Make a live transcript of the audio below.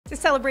To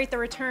celebrate the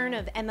return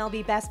of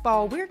MLB Best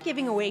Ball, we're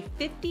giving away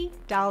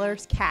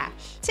 $50 cash.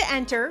 To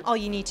enter, all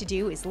you need to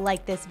do is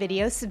like this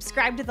video,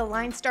 subscribe to the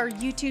LineStar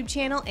YouTube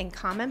channel, and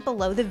comment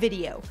below the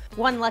video.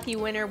 One lucky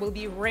winner will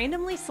be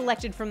randomly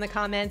selected from the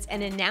comments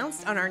and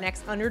announced on our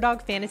next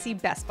Underdog Fantasy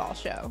Best Ball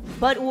show.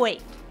 But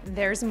wait,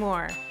 there's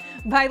more.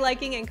 By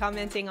liking and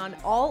commenting on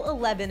all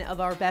 11 of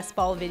our Best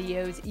Ball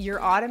videos,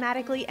 you're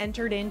automatically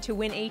entered in to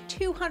win a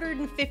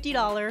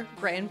 $250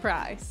 grand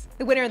prize.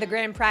 The winner of the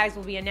grand prize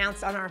will be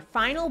announced on our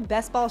final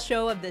Best Ball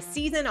show of the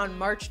season on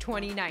March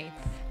 29th.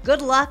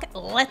 Good luck,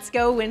 let's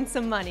go win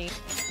some money.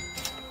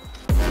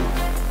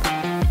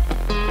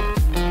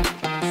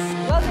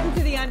 Welcome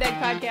to the On Deck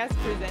podcast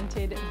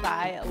presented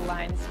by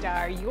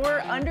LineStar.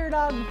 Your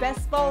Underdog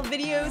Best Ball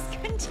videos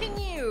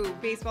continue.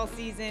 Baseball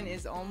season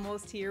is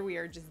almost here. We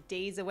are just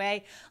days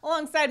away.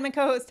 Alongside my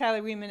co-host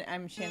Tyler Wiemann,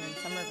 I'm Shannon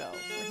Sommerville.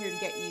 We're here to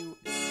get you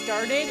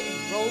started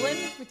and rolling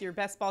with your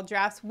Best Ball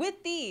drafts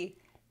with the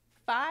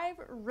 5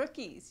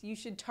 rookies you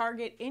should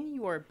target in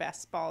your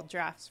Best Ball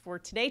drafts for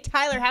today.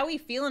 Tyler, how are we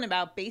feeling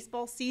about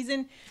baseball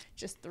season?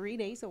 Just 3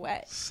 days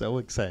away. So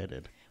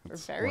excited. We're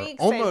very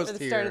excited for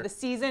the start of the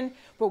season,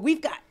 but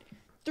we've got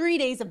 3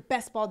 days of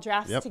Best Ball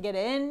drafts to get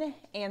in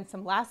and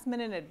some last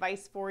minute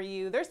advice for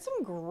you. There's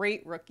some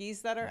great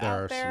rookies that are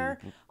out there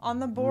on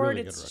the board.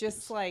 Really it's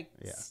just like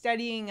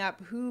studying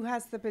up who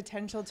has the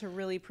potential to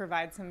really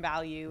provide some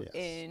value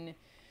in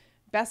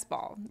Best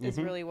Ball is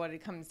really what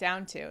it comes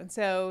down to. And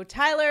so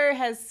Tyler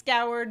has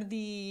scoured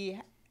the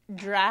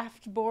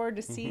draft board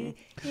to see,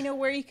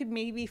 where you could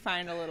maybe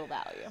find a little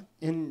value.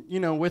 And,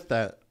 with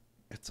that,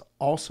 it's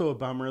also a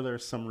bummer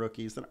there's some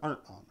rookies that aren't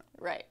on it.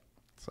 Right.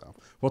 So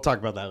we'll talk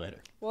about that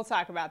later. We'll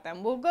talk about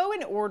them. We'll go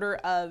in order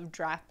of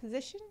draft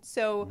position.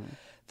 So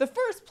the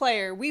first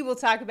player we will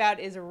talk about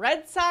is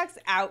Red Sox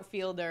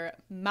outfielder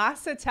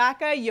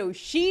Masataka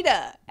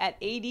Yoshida at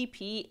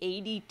ADP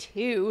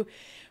 82.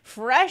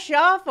 Fresh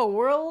off a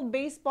World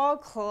Baseball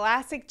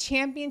Classic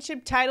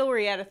Championship title where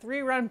he had a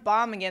 3-run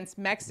bomb against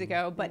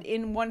Mexico. But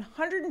in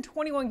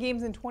 121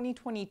 games in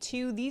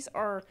 2022, these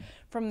are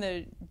from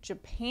the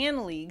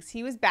Japan leagues,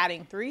 he was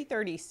batting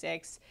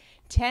 .336,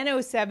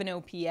 1007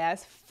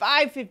 OPS,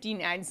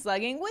 559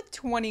 slugging with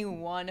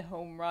 21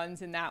 home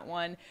runs in that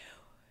one.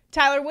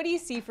 Tyler, what do you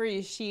see for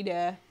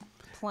Yoshida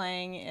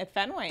playing at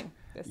Fenway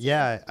this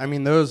year? I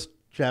mean, those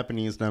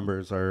Japanese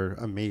numbers are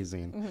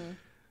amazing.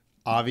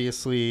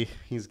 Obviously,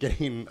 he's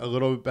getting a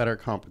little bit better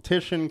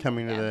competition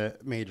coming to the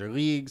major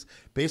leagues.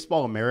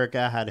 Baseball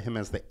America had him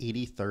as the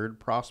 83rd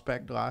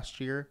prospect last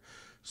year.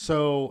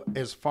 So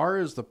as far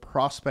as the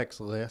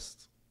prospects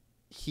list,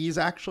 he's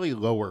actually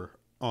lower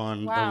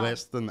on the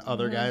list than the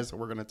other guys that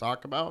we're going to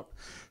talk about.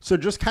 So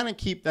just kind of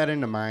keep that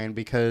into mind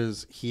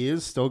because he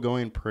is still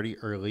going pretty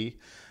early.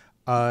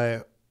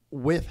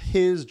 With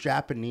his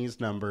Japanese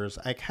numbers,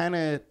 I kind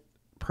of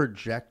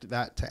project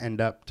that to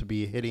end up to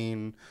be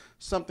hitting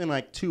something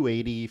like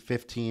 280,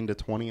 15 to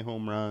 20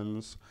 home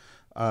runs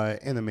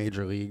in the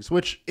major leagues,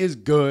 which is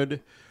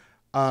good.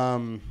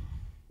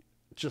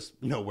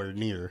 Just nowhere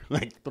near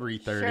like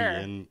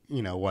 330 and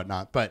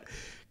whatnot, but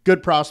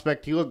good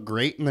prospect. He looked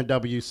great in the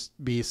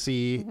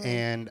WBC,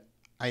 and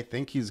I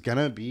think he's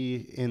gonna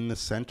be in the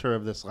center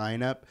of this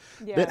lineup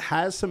that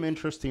has some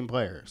interesting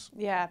players.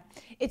 Yeah,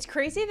 it's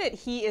crazy that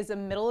he is a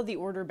middle of the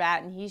order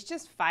bat, and he's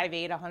just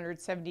 5'8",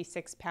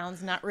 176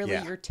 pounds. Not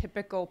really your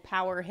typical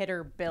power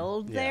hitter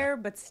build there,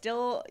 but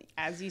still,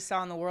 as you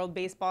saw in the World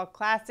Baseball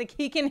Classic,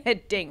 he can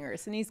hit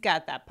dingers, and he's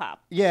got that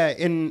pop. Yeah,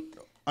 and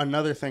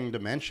another thing to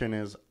mention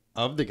is,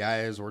 of the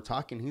guys we're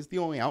talking, he's the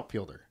only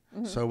outfielder.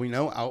 So we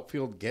know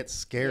outfield gets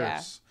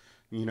scarce,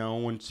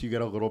 once you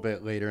get a little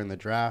bit later in the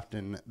draft.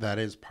 And that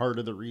is part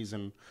of the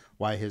reason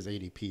why his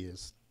ADP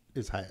is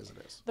as high as it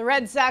is. The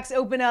Red Sox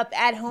open up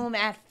at home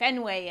at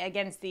Fenway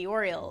against the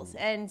Orioles.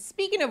 And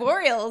speaking of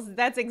Orioles,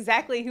 that's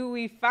exactly who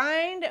we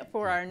find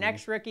for our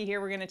next rookie here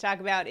we're going to talk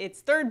about.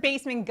 It's third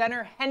baseman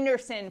Gunnar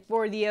Henderson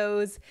for the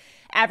O's.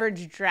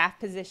 Average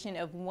draft position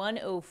of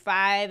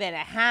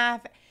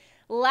 105.5.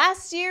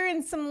 Last year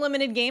in some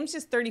limited games,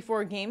 just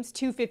 34 games,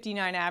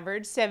 259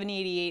 average,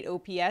 788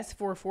 OPS,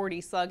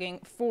 440 slugging,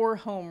 4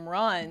 home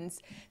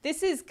runs.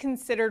 This is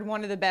considered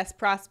one of the best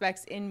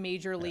prospects in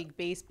Major League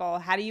Baseball.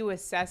 How do you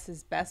assess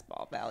his best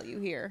ball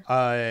value here?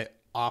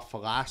 Off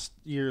last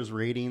year's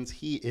ratings,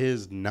 he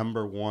is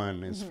number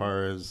 1 as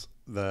far as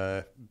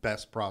the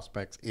best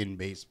prospects in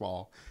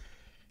baseball.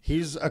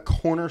 He's a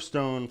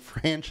cornerstone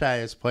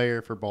franchise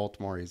player for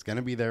Baltimore. He's going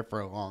to be there for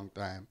a long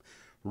time.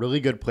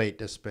 Really good plate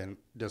discipline,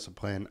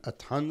 a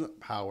ton of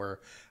power.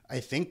 I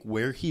think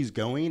where he's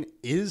going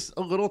is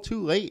a little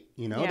too late.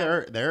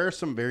 There are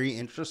some very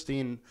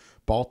interesting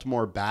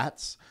Baltimore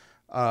bats.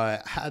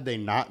 Had they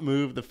not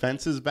moved the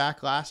fences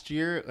back last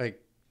year,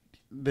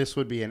 this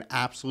would be an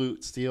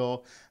absolute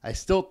steal. I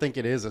still think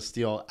it is a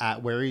steal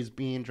at where he's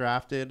being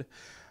drafted.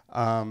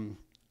 I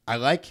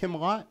like him a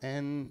lot,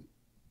 and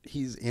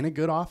he's in a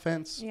good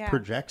offense.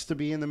 Projects to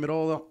be in the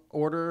middle of the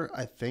order.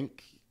 I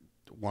think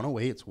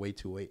 108, it's way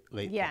too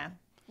late. Yeah.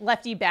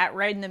 lefty bat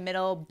right in the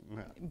middle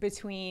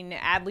between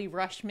Adley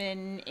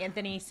Rutschman,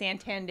 Anthony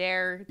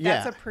Santander.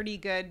 That's a pretty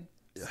good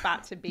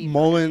spot to be.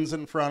 Mullins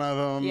in front of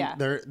them. Yeah.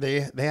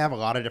 They have a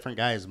lot of different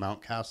guys.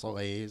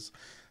 Mountcastle, A's.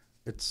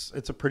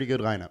 It's a pretty good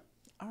lineup.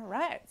 All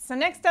right. So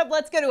next up,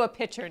 let's go to a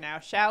pitcher now,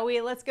 shall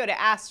we? Let's go to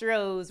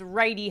Astros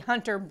righty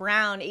Hunter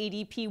Brown,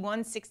 ADP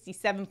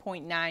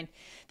 167.9.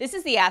 This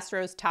is the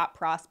Astros' top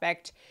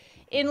prospect.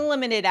 In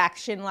limited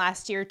action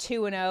last year,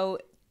 2-0,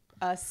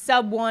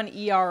 sub-1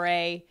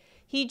 ERA.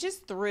 He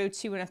just threw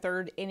 2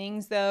 1/3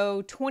 innings,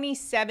 though,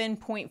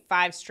 27.5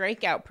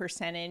 strikeout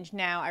percentage.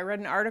 Now, I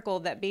read an article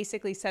that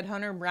basically said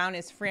Hunter Brown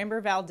is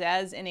Framber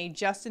Valdez in a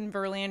Justin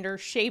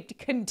Verlander-shaped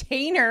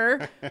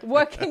container.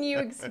 What can you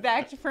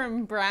expect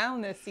from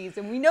Brown this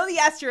season? We know the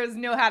Astros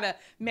know how to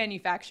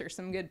manufacture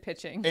some good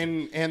pitching.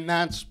 And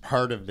that's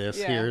part of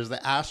this here is the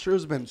Astros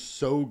have been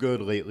so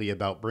good lately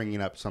about bringing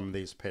up some of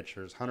these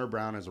pitchers. Hunter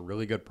Brown is a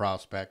really good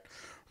prospect,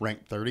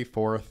 ranked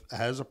 34th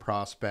as a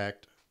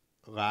prospect.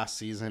 Last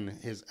season,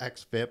 his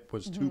xFIP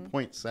was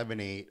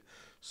 2.78,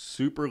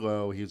 super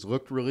low. He's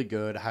looked really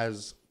good,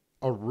 has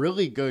a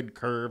really good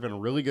curve and a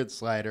really good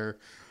slider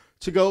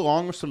to go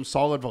along with some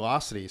solid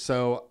velocity.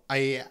 So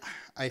I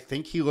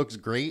think he looks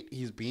great.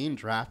 He's being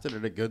drafted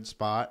at a good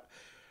spot.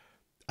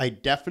 I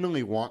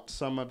definitely want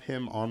some of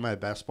him on my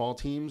best ball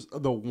teams.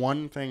 The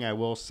one thing I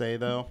will say,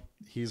 though,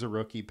 he's a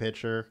rookie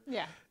pitcher.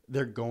 Yeah.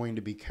 They're going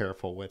to be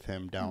careful with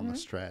him down the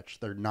stretch.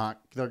 They're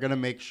going to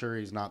make sure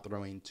he's not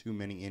throwing too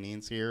many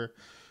innings here.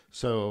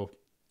 So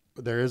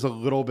there is a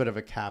little bit of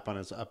a cap on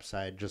his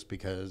upside just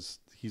because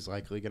he's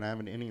likely going to have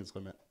an innings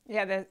limit.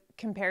 Yeah, the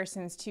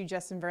comparisons to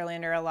Justin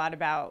Verlander a lot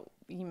about,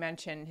 you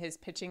mentioned his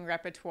pitching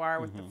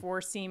repertoire with the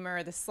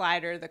four-seamer, the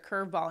slider, the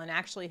curveball, and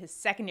actually his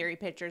secondary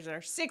pitchers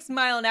are 6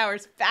 mile-an-hour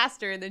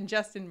faster than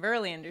Justin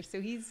Verlander.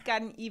 So he's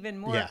gotten even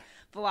more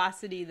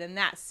velocity than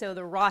that. So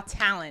the raw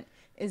talent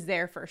is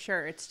there for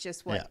sure. It's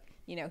just what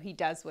he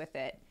does with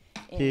it.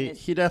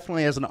 He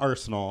definitely has an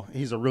arsenal.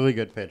 He's a really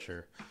good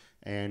pitcher,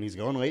 and he's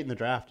going late in the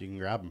draft. You can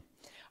grab him.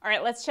 All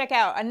right, let's check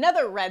out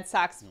another Red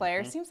Sox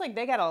player. Seems like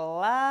they got a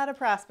lot of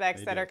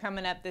prospects that are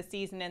coming up this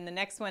season, and the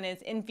next one is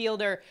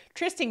infielder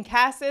Tristan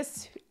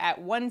Casas at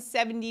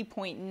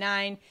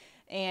 170.9.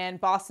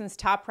 And Boston's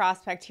top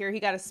prospect here.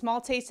 He got a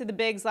small taste of the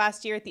bigs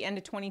last year at the end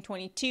of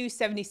 2022,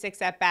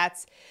 76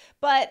 at-bats,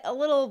 but a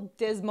little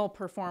dismal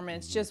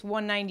performance, just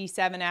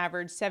 197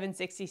 average,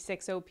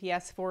 766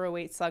 OPS,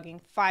 408 slugging,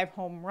 5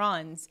 home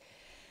runs.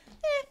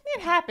 It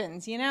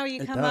happens, you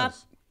come up,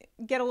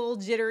 get a little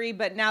jittery,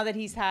 but now that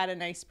he's had a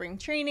nice spring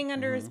training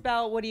under his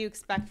belt, what do you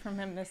expect from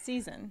him this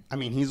season? I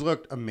mean, he's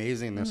looked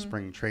amazing this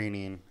spring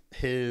training.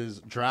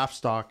 His draft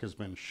stock has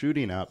been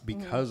shooting up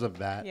because of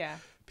that. Yeah.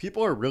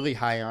 People are really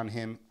high on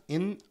him.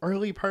 In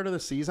early part of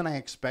the season, I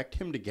expect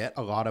him to get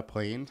a lot of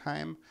playing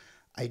time.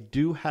 I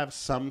do have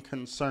some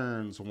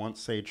concerns once,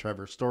 say,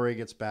 Trevor Story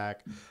gets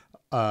back,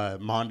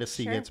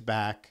 Mondesi gets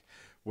back,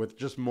 with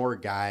just more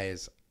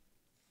guys.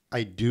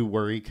 I do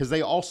worry because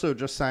they also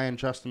just signed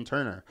Justin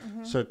Turner.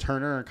 So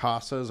Turner and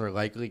Casas are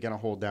likely going to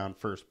hold down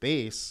first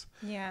base.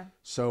 Yeah.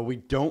 So we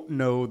don't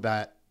know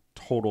that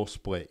total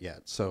split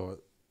yet. So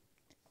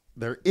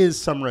there is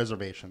some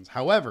reservations.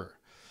 However,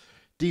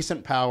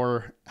 decent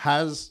power,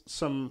 has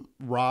some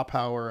raw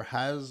power,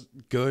 has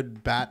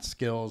good bat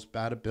skills,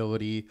 bat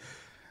ability.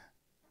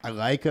 I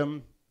like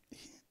him.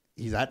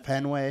 He's at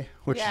Fenway,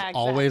 which is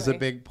always a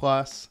big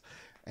plus.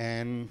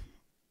 And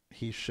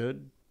he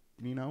should,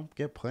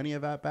 get plenty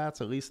of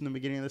at-bats, at least in the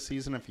beginning of the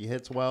season. If he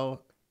hits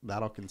well,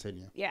 that'll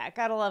continue. Yeah,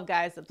 gotta love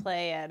guys that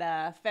play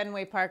at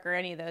Fenway Park or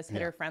any of those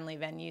hitter-friendly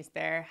venues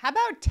there. How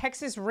about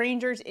Texas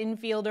Rangers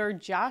infielder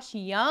Josh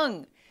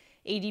Young?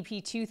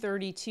 ADP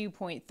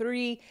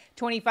 232.3,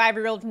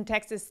 25-year-old from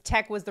Texas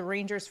Tech, was the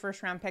Rangers'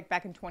 first-round pick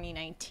back in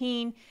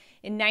 2019.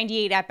 In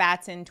 98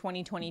 at-bats in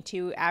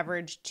 2022,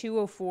 averaged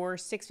 204,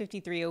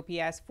 653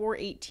 OPS,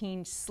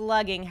 418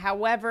 slugging.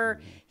 However,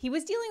 he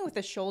was dealing with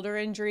a shoulder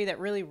injury that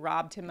really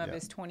robbed him of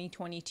his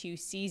 2022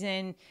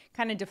 season,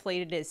 kind of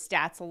deflated his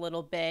stats a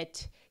little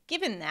bit.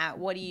 Given that,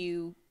 what do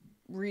you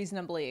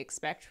reasonably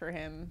expect for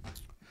him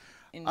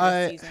in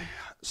this season?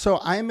 So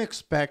I'm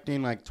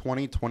expecting like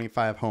 20,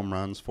 25 home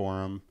runs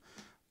for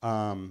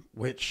him,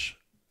 which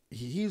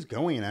he's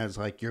going as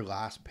like your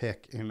last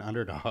pick in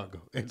Underdog.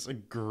 It's a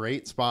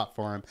great spot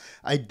for him.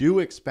 I do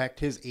expect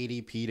his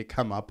ADP to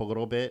come up a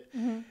little bit.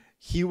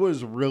 He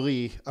was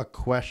really a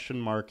question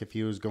mark if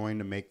he was going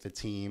to make the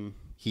team.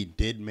 He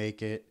did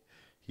make it.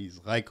 He's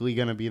likely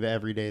going to be the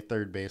everyday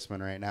third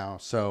baseman right now.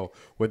 So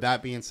with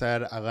that being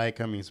said, I like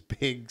him. He's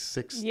big,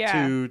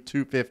 6'2",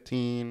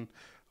 215,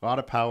 a lot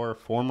of power,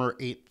 former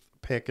 8th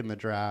pick in the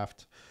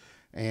draft.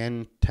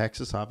 And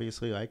Texas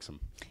obviously likes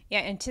him. Yeah,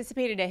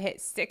 anticipated to hit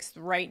 6th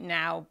right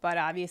now, but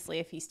obviously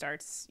if he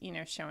starts,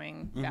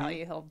 showing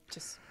value, he'll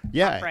just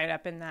pop right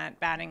up in that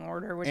batting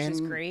order, which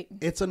is great.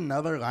 It's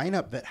another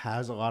lineup that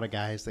has a lot of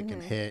guys that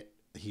can hit.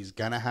 He's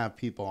going to have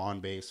people on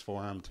base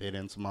for him to hit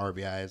in some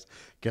RBIs,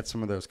 get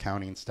some of those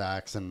counting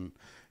stacks. And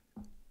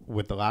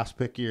with the last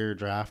pick of your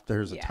draft,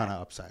 there's a ton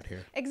of upside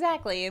here.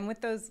 Exactly. And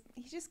with those,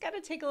 you just got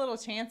to take a little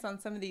chance on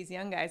some of these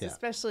young guys,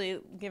 especially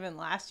given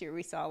last year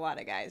we saw a lot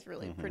of guys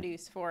really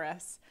produce for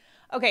us.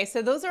 Okay,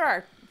 so those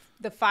are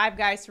the 5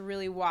 guys to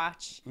really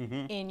watch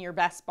in your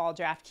best ball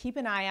draft. Keep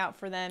an eye out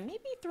for them. Maybe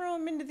throw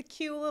them into the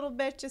queue a little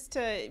bit just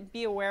to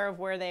be aware of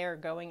where they are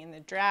going in the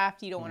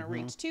draft. You don't want to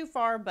reach too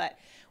far, but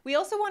we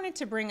also wanted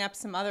to bring up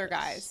some other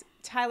guys.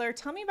 Tyler,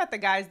 tell me about the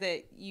guys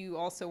that you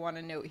also want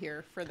to note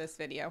here for this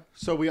video.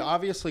 So we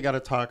obviously got to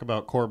talk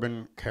about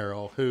Corbin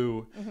Carroll,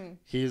 who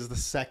he's the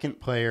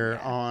second player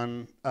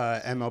on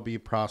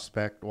MLB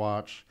Prospect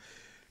Watch.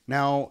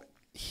 Now,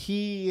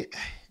 he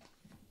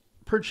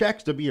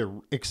projects to be a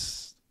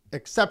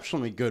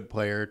exceptionally good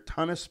player,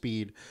 ton of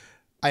speed.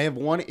 I have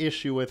one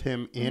issue with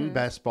him in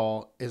best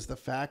ball is the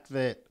fact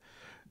that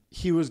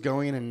he was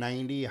going in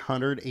 90,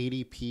 100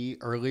 ADP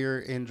earlier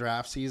in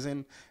draft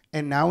season,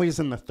 and now he's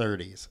in the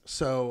 30s.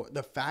 So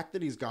the fact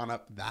that he's gone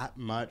up that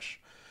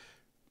much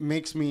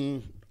makes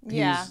me,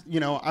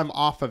 I'm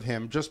off of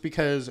him just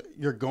because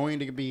you're going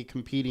to be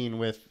competing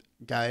with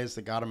guys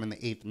that got him in the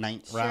 8th,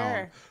 9th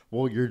round.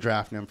 Well, you're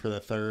drafting him for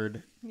the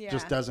 3rd.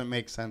 Just doesn't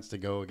make sense to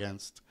go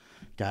against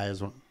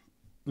guys,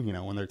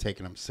 when they're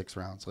taking him 6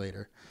 rounds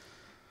later.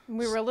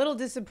 We were a little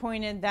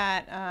disappointed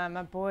that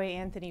my boy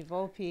Anthony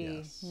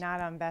Volpe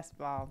not on best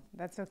ball.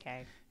 That's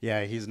okay.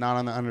 Yeah, he's not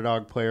on the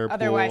underdog player pool.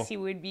 Otherwise, he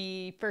would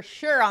be for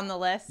sure on the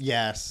list.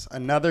 Yes.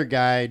 Another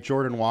guy,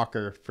 Jordan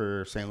Walker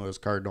for St. Louis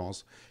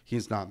Cardinals.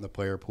 He's not in the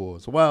player pool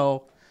as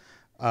well.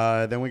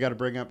 Then we got to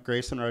bring up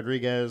Grayson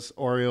Rodriguez,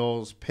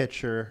 Orioles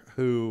pitcher,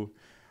 who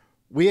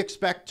we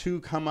expect to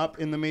come up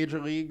in the major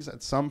leagues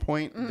at some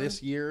point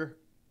this year,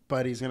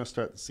 but he's going to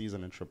start the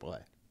season in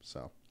AAA.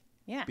 So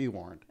be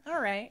warned. All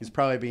right. He's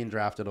probably being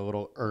drafted a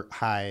little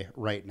high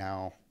right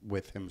now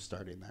with him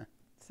starting there.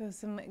 So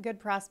some good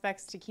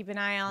prospects to keep an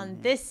eye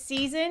on this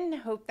season.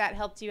 Hope that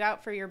helped you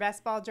out for your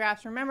best ball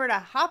drafts. Remember to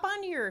hop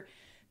onto your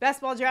best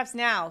ball drafts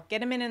now.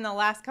 Get them in the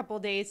last couple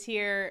of days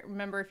here.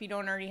 Remember, if you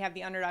don't already have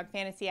the Underdog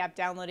Fantasy app,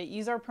 download it.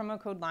 Use our promo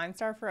code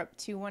LineStar for up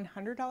to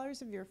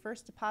 $100 of your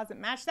first deposit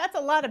match. That's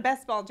a lot of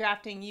best ball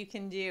drafting you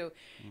can do.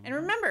 And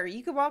remember,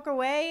 you could walk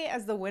away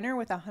as the winner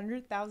with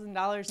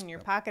 $100,000 in your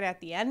pocket at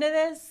the end of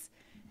this.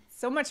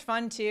 So much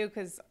fun, too,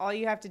 because all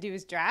you have to do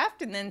is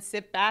draft and then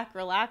sit back,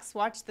 relax,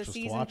 watch the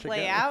season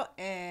play out,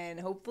 and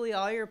hopefully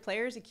all your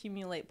players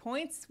accumulate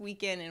points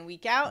week in and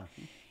week out.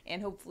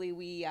 And hopefully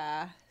we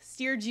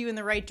steered you in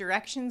the right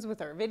directions with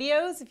our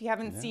videos. If you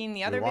haven't seen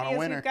the other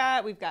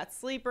videos we've got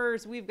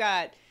sleepers, we've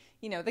got,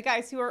 the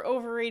guys who are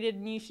overrated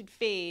and you should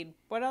fade.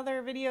 What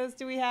other videos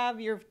do we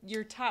have?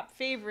 Your top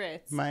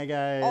favorites. My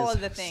guys. All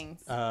of the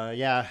things.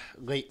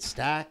 Late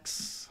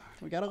stacks.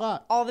 We got a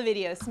lot. All the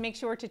videos. So make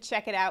sure to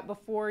check it out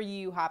before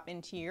you hop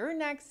into your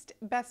next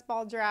best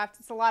ball draft.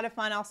 It's a lot of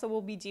fun. Also, we'll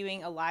be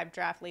doing a live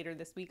draft later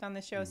this week on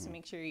the show, so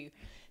make sure you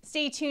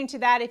stay tuned to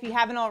that. If you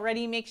haven't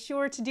already, make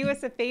sure to do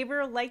us a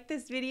favor, like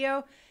this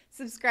video,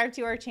 subscribe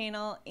to our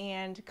channel,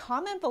 and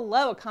comment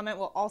below. A comment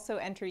will also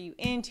enter you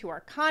into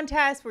our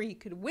contest where you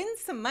could win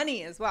some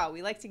money as well.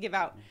 We like to give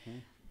out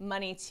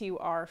money to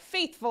our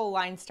faithful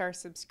LineStar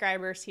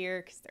subscribers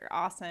here because they're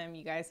awesome.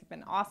 You guys have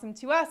been awesome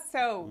to us,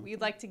 so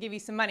we'd like to give you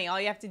some money.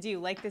 All you have to do,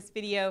 like this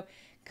video,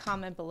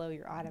 comment below,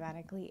 you're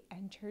automatically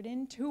entered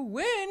in to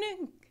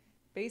win.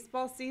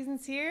 Baseball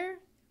season's here.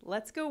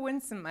 Let's go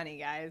win some money,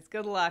 guys.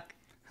 Good luck.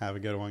 Have a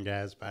good one,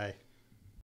 guys. Bye.